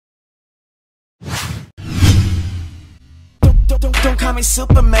Don't call me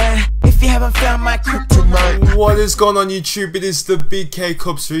Superman if you haven't found my kryptonite. What is going on YouTube? It is the Big K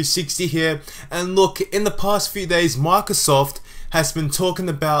Cops 360 here, and look, in the past few days Microsoft has been talking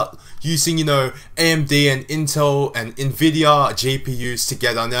about using, AMD and Intel and Nvidia GPUs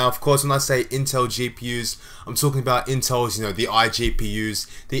together. Now, of course, when I say Intel GPUs, I'm talking about Intel's, the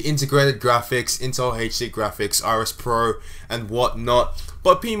iGPUs, the integrated graphics, Intel HD graphics, Iris Pro, and whatnot.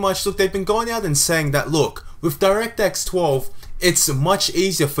 But pretty much, look, they've been going out and saying that, look, with DX 12, it's much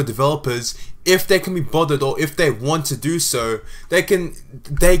easier for developers if they can be bothered, or if they want to do so, they can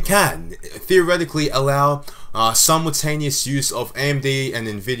theoretically allow simultaneous use of AMD and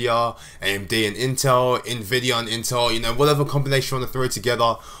Nvidia, AMD and Intel, Nvidia and Intel, whatever combination you want to throw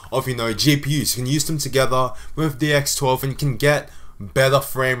together of, GPUs. You can use them together with DX12 and you can get better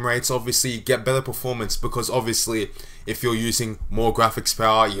frame rates, obviously, you get better performance, because obviously if you're using more graphics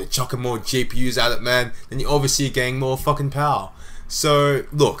power, you're chucking more GPUs at it, man, then you're obviously getting more fucking power. So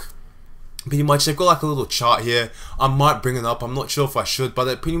look, pretty much they've got like a little chart here. I might bring it up, I'm not sure if I should, but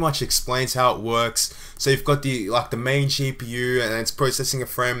it pretty much explains how it works. So you've got the main GPU and it's processing a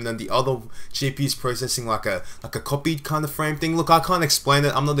frame, and then the other GPU is processing like a copied kind of frame thing. Look, I can't explain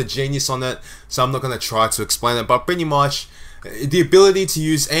it, I'm not a genius on it, so I'm not gonna try to explain it, but pretty much the ability to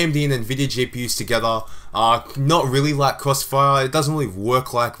use AMD and Nvidia GPUs together, not really like Crossfire. It doesn't really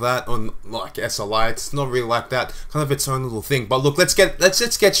work like that on like SLI. It's not really like that. Kind of its own little thing. But look, let's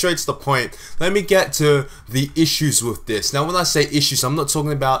get straight to the point. Let me get to the issues with this. Now, when I say issues, I'm not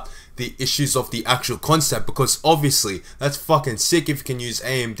talking about the issues of the actual concept, because obviously that's fucking sick if you can use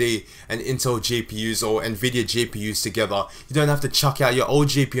AMD and Intel GPUs or Nvidia GPUs together. You don't have to chuck out your old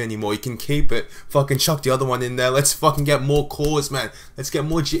GPU anymore. You can keep it, fucking chuck the other one in there. Let's fucking get more cores, man. Let's get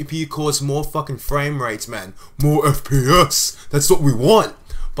more GPU cores, more fucking frame rates, man, more FPS. That's what we want.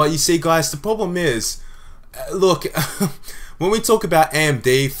 But you see, guys, the problem is, look, when we talk about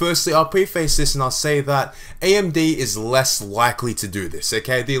AMD, firstly, I'll preface this and I'll say that AMD is less likely to do this,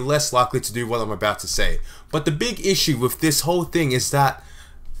 okay? They're less likely to do what I'm about to say. But the big issue with this whole thing is that,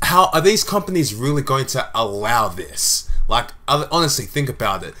 how are these companies really going to allow this? Like, honestly, think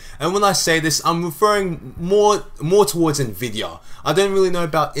about it. And when I say this, I'm referring more towards Nvidia. I don't really know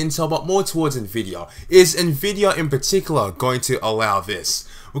about Intel, but more towards Nvidia. Is Nvidia in particular going to allow this?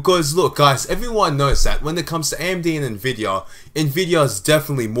 Because look, guys, everyone knows that when it comes to AMD and Nvidia is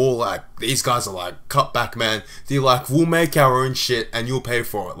definitely more like, these guys are like, cut back, man. They're like, we'll make our own shit and you'll pay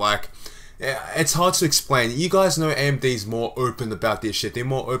for it. Like, it's hard to explain. You guys know AMD is more open about this shit. They're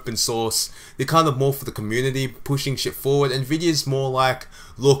more open source. They're kind of more for the community, pushing shit forward. Nvidia is more like,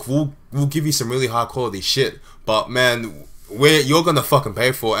 look, we'll give you some really high quality shit, but man, you're gonna fucking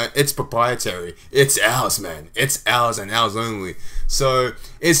pay for it. It's proprietary. It's ours, man. It's ours and ours only. So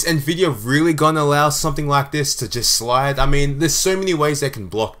is Nvidia really gonna allow something like this to just slide? I mean, there's so many ways they can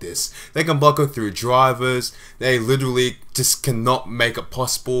block this. They can block it through drivers. They literally just cannot make it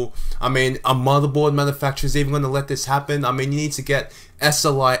possible. I mean, a motherboard manufacturer is even gonna let this happen? I mean, you need to get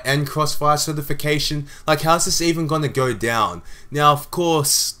SLI and Crossfire certification. Like, how's this even gonna go down? Now, of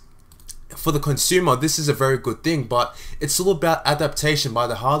course, for the consumer, this is a very good thing, but it's all about adaptation by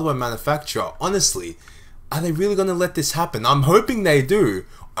the hardware manufacturer. Honestly, are they really going to let this happen? I'm hoping they do.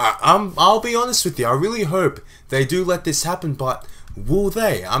 I'll be honest with you, I really hope they do let this happen, but will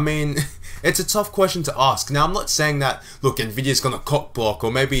they? I mean, it's a tough question to ask. Now, I'm not saying that, look, Nvidia's going to cock block,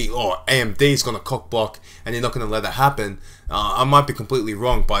 or maybe, AMD's going to cock block, and they're not going to let that happen. I might be completely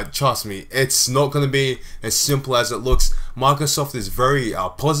wrong, but trust me, it's not going to be as simple as it looks. Microsoft is very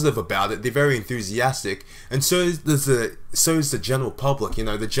positive about it. They're very enthusiastic, and so is the general public.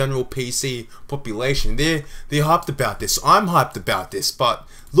 The general PC population. They're hyped about this. I'm hyped about this. But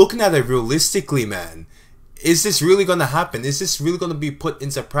looking at it realistically, man, is this really going to happen? Is this really going to be put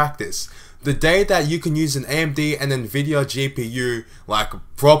into practice? The day that you can use an AMD and Nvidia GPU like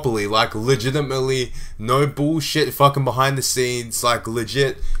properly, like legitimately, no bullshit fucking behind the scenes, like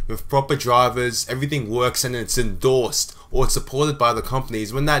legit with proper drivers, everything works and it's endorsed or it's supported by the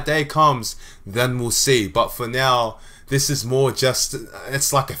companies. When that day comes, then we'll see. But for now, this is more just,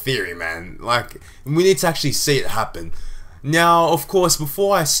 it's like a theory, man. Like, we need to actually see it happen. Now, of course,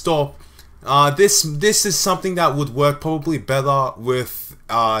 before I stop, this is something that would work probably better with,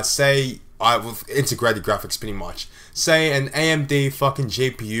 with integrated graphics, pretty much. Say an AMD fucking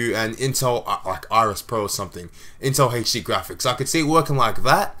GPU and Intel, like Iris Pro or something, Intel HD graphics. I could see it working like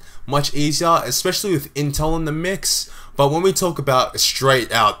that, much easier, especially with Intel in the mix. But when we talk about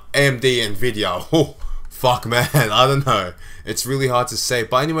straight out AMD and Nvidia, oh, fuck, man, I don't know. It's really hard to say.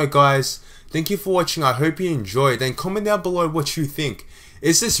 But anyway, guys, thank you for watching. I hope you enjoyed, and comment down below what you think.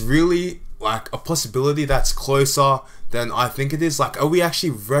 Is this really like a possibility that's closer than I think it is. Like, are we actually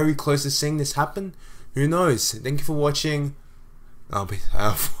very close to seeing this happen? Who knows? Thank you for watching. Oh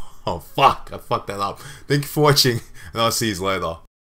fuck, I fucked that up. Thank you for watching, and I'll see you later.